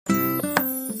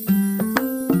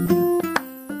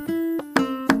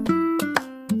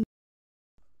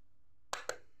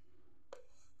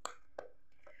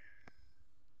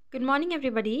morning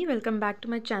everybody, welcome back to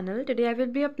my channel. Today I will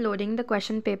be uploading the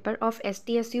question paper of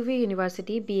STSUV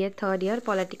University BA 3rd year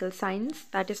Political Science,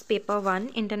 that is paper 1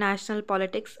 International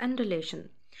Politics and Relation.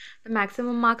 The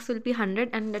maximum marks will be 100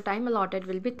 and the time allotted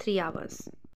will be 3 hours.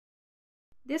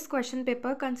 This question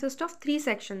paper consists of 3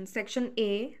 sections, section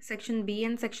A, section B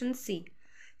and section C.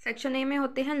 Section A में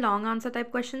होते हैं long answer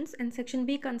type questions and section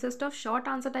B consists of short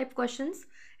answer type questions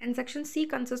and section C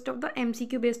consists of the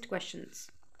MCQ based questions.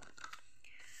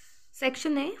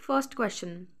 Section A, first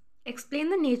question. Explain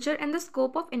the nature and the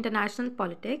scope of international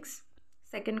politics.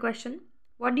 Second question.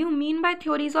 What do you mean by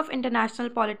theories of international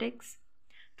politics?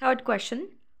 Third question.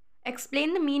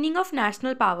 Explain the meaning of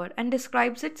national power and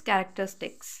describes its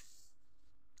characteristics.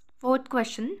 Fourth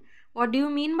question. What do you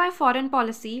mean by foreign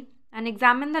policy and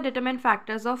examine the determinant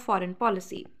factors of foreign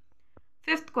policy.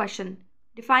 Fifth question.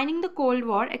 Defining the Cold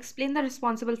War, explain the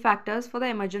responsible factors for the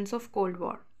emergence of Cold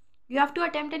War. You have to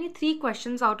attempt any 3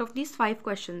 questions out of these 5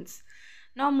 questions.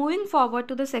 Now moving forward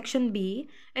to the section B,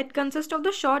 it consists of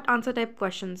the short answer type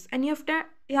questions and you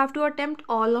have to attempt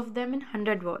all of them in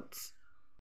 100 words.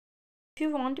 If you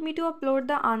want me to upload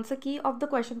the answer key of the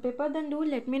question paper, then do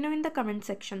let me know in the comment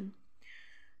section.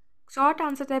 Short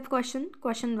answer type question.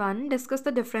 Question 1. Discuss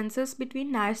the differences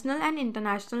between national and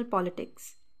international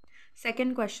politics.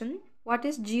 Second question. What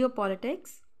is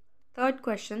geopolitics? Third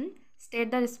question.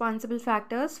 State the responsible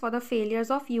factors for the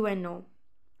failures of UNO.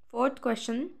 Fourth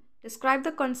question. Describe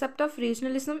the concept of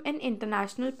regionalism in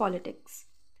international politics.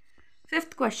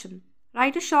 Fifth question.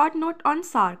 Write a short note on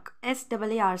SAARC,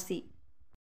 SAARC.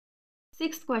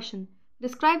 Sixth question.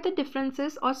 Describe the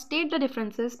differences or state the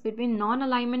differences between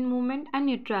non-alignment movement and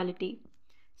neutrality.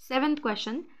 Seventh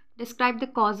question. Describe the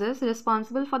causes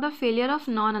responsible for the failure of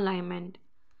non-alignment.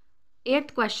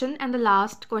 Eighth question and the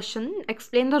last question,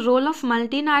 explain the role of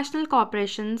multinational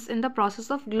corporations in the process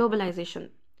of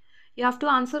globalization. You have to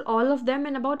answer all of them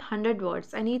in about 100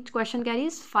 words and each question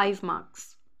carries 5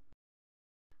 marks.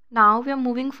 Now we are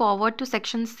moving forward to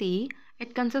section C.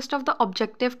 It consists of the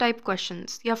objective type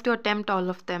questions. You have to attempt all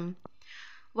of them.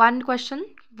 1 question,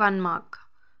 1 mark.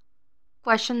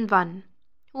 Question 1.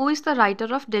 Who is the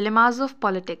writer of Dilemmas of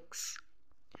Politics?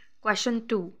 Question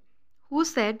 2. Who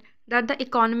said that the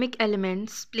economic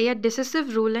elements play a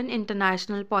decisive role in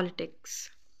international politics?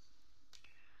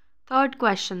 Third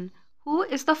question. Who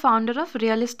is the founder of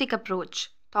realistic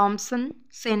approach? Thompson,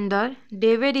 Sender,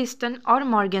 David Easton or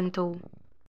Morgenthau?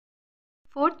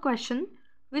 Fourth question.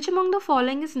 Which among the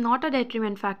following is not a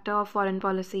detriment factor of foreign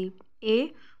policy?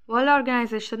 A. World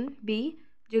Organization. B.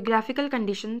 Geographical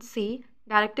conditions. C.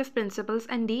 Directive principles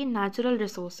and D. Natural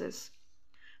resources.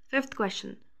 Fifth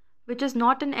question. Which is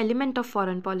not an element of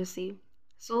foreign policy.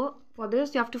 So for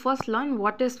this you have to first learn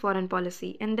what is foreign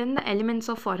policy and then the elements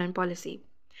of foreign policy.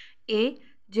 A.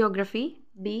 Geography.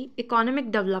 B.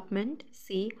 Economic development.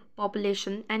 C.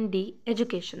 Population and D.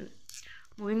 Education.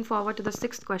 Moving forward to the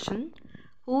 6th question.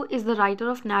 Who is the writer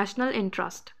of National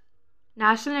Interest?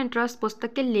 National Interest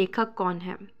पुस्तक के लेखक कौन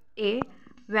है? A.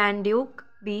 Van Dyke.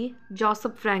 B.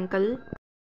 Joseph Frankel.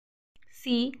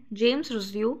 C. James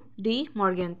Russell. D.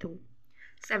 Morgenthau.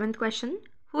 7th question.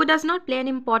 Who does not play an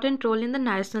important role in the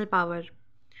national power?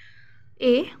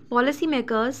 A.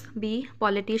 Policymakers. B.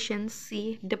 Politicians.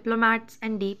 C. Diplomats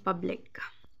and D. Public.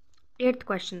 8th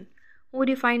question. Who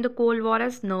defined the Cold War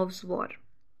as nerves war?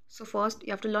 So first you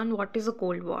have to learn what is a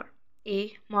Cold War.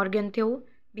 A. Morgenthau.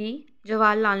 B.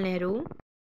 Jawaharlal Nehru.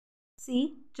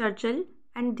 C. Churchill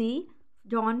and D.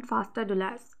 John Foster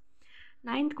Dulles.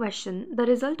 9th question. The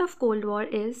result of Cold War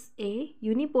is A.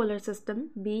 Unipolar system,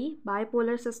 B.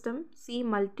 Bipolar system, C.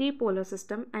 Multipolar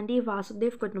system and D.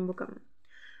 Vasudev Kutumbakam.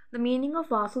 The meaning of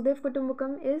Vasudev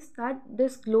Kutumbakam is that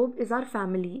this globe is our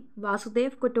family.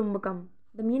 Vasudev Kutumbakam.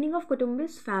 The meaning of Kutumb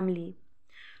is family.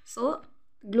 So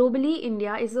globally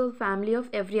India is a family of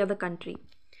every other country.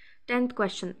 10th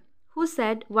question. Who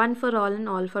said one for all and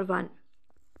all for one?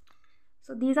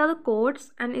 So these are the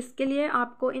quotes and इसके लिए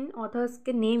आपको इन authors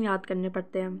के name याद करने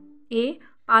पड़ते हैं. A.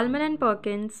 Palmer and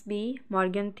Perkins. B.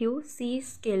 Morgenthau. C.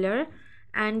 Scaler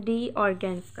and D.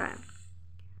 Organskaya.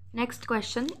 Next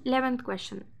question, 11th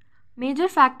question. Major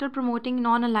factor promoting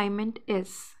non-alignment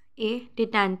is A.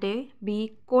 Detente.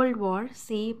 B. Cold War.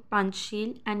 C.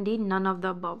 Panchsheel and D. None of the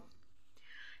above.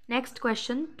 Next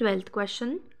question, 12th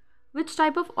question. Which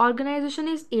type of organization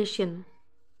is Asian?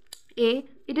 A.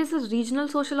 It is a regional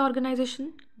social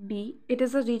organization. B. It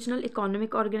is a regional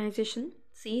economic organization.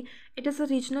 C. It is a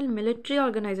regional military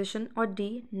organization or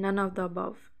D. None of the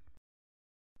above.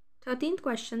 13th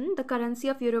question. The currency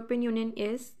of European Union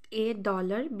is A.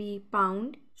 Dollar. B.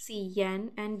 Pound. C.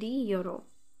 Yen and D. Euro.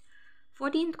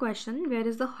 14th question. Where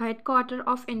is the headquarters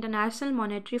of International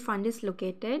Monetary Fund is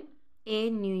located? A.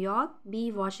 New York,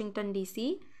 B. Washington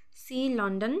DC, C.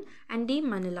 London, and D.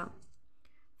 Manila.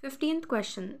 15th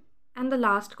question and the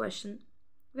last question.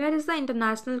 Where is the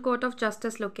International Court of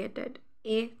Justice located?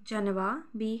 A. Geneva,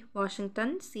 B.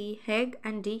 Washington, C. Hague,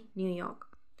 and D. New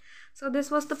York. So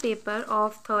this was the paper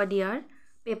of third year,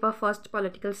 paper first,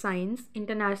 Political Science,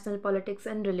 International Politics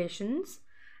and Relations.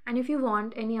 And if you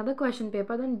want any other question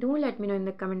paper, then do let me know in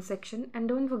the comment section, and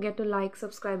don't forget to like,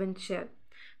 subscribe, and share.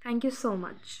 Thank you so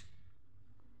much.